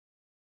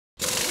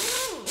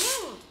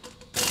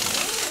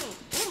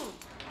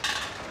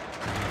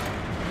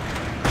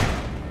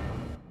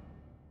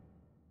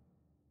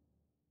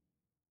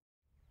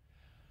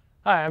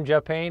Hi, I'm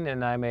Jeff Payne,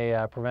 and I'm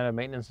a preventive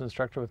maintenance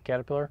instructor with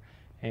Caterpillar.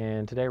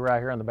 And today we're out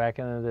here on the back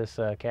end of this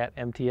Cat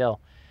MTL.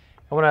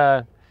 I want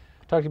to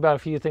talk to you about a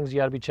few things you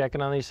got to be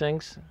checking on these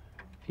things,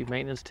 a few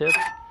maintenance tips.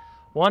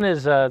 One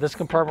is this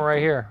compartment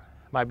right here.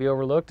 Might be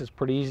overlooked. It's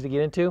pretty easy to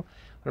get into. Want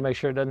to make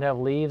sure it doesn't have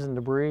leaves and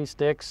debris,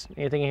 sticks,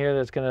 anything in here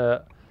that's going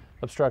to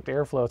obstruct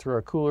airflow through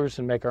our coolers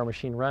and make our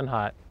machine run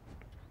hot.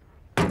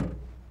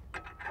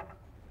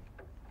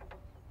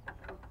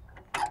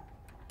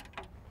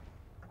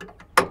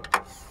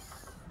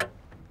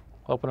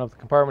 Open up the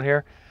compartment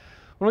here.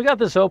 When we got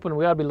this open,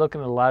 we ought to be looking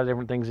at a lot of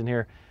different things in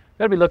here.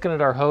 We ought to be looking at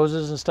our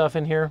hoses and stuff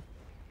in here,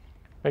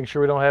 making sure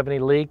we don't have any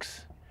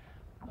leaks.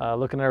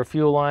 Looking at our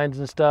fuel lines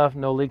and stuff,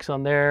 no leaks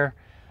on there.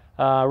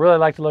 Really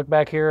like to look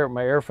back here at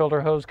my air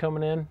filter hose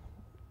coming in.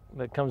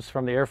 That comes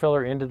from the air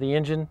filter into the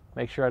engine.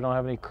 Make sure I don't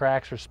have any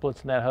cracks or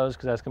splits in that hose,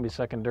 because that's going to be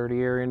sucking dirty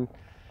air in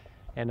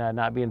and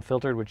not being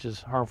filtered, which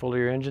is harmful to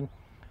your engine.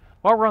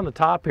 While we're on the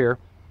top here,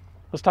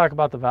 let's talk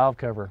about the valve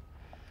cover.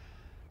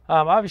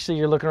 Obviously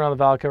you're looking around the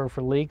valve cover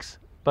for leaks,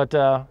 but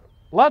a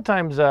lot of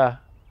times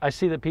I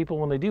see that people,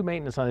 when they do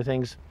maintenance on these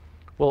things,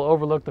 will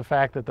overlook the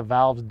fact that the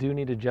valves do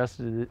need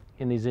adjusted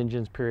in these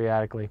engines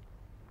periodically.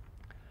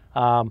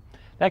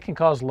 That can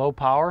cause low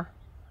power.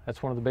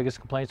 That's one of the biggest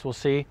complaints we'll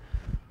see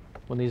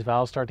when these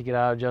valves start to get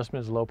out of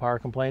adjustment, is low power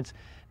complaints.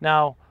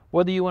 Now,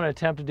 whether you want to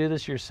attempt to do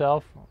this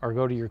yourself or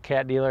go to your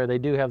Cat dealer, they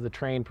do have the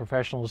trained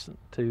professionals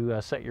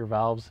to set your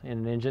valves in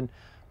an engine,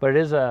 but it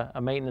is a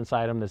maintenance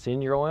item that's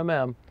in your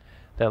OMM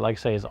that, like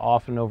I say, is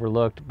often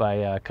overlooked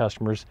by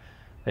customers.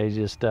 They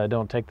just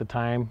don't take the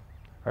time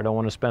or don't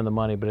want to spend the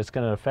money, but it's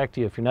going to affect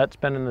you. If you're not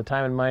spending the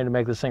time and money to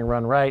make this thing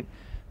run right,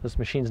 this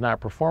machine's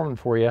not performing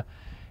for you,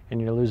 and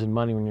you're losing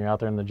money when you're out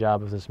there in the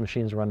job if this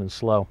machine's running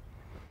slow.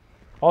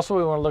 Also,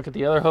 we want to look at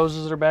the other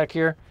hoses that are back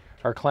here,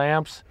 our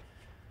clamps,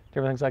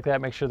 different things like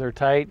that, make sure they're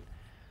tight.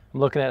 I'm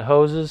looking at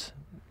hoses,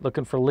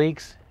 looking for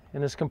leaks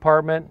in this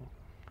compartment,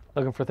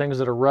 looking for things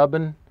that are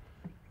rubbing,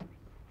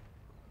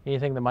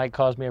 anything that might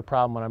cause me a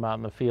problem when I'm out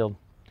in the field.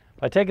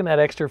 By taking that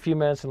extra few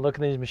minutes and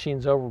looking these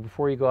machines over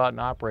before you go out and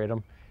operate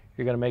them,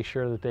 you're going to make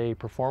sure that they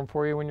perform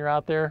for you when you're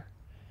out there,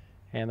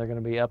 and they're going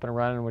to be up and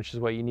running, which is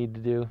what you need to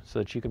do so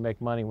that you can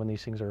make money when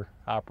these things are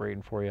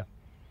operating for you.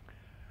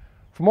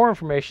 For more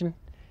information,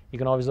 you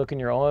can always look in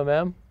your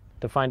OMM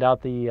to find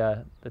out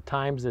the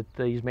times that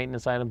these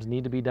maintenance items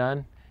need to be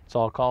done. It's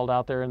all called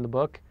out there in the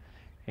book.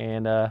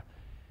 And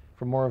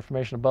for more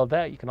information above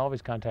that, you can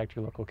always contact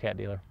your local Cat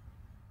dealer.